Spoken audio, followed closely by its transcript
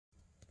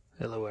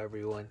Hello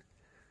everyone.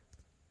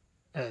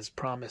 As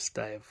promised,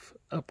 I've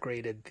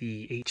upgraded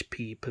the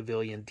HP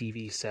Pavilion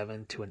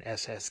DV7 to an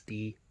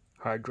SSD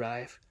hard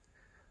drive.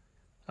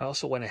 I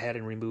also went ahead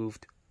and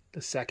removed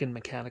the second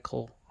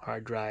mechanical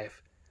hard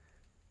drive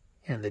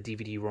and the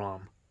DVD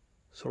ROM.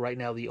 So right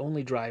now the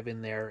only drive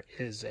in there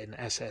is an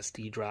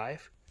SSD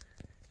drive.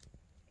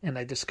 And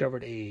I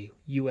discovered a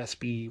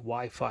USB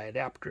Wi-Fi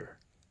adapter,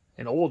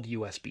 an old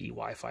USB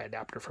Wi-Fi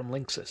adapter from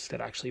Linksys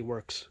that actually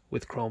works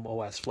with Chrome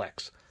OS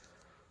Flex.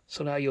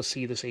 So now you'll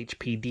see this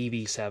HP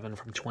DV7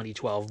 from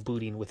 2012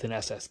 booting with an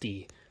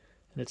SSD,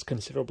 and it's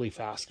considerably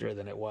faster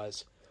than it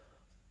was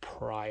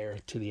prior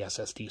to the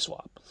SSD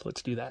swap. So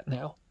let's do that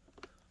now.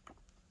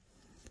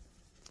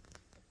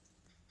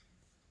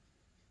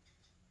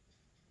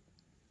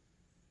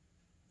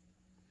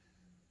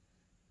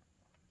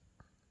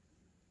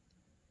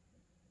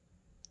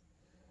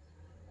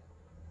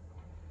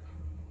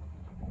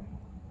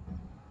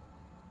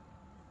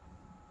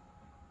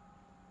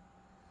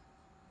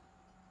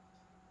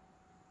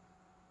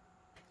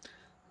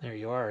 There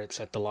you are,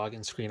 it's at the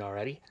login screen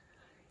already.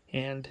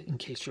 And in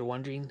case you're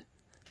wondering,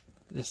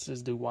 this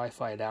is the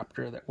Wi-Fi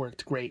adapter that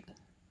worked great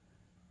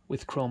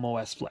with Chrome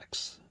OS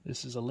Flex.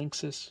 This is a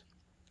Linksys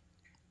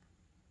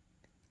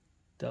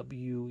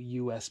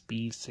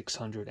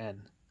WUSB600N.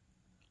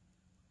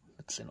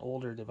 It's an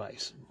older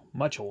device,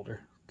 much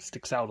older,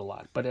 sticks out a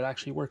lot, but it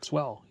actually works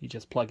well. You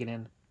just plug it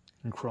in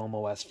and Chrome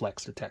OS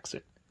Flex detects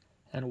it,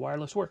 and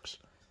wireless works.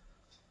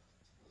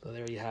 So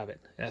there you have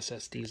it.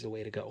 SSD is the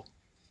way to go.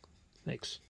 Thanks.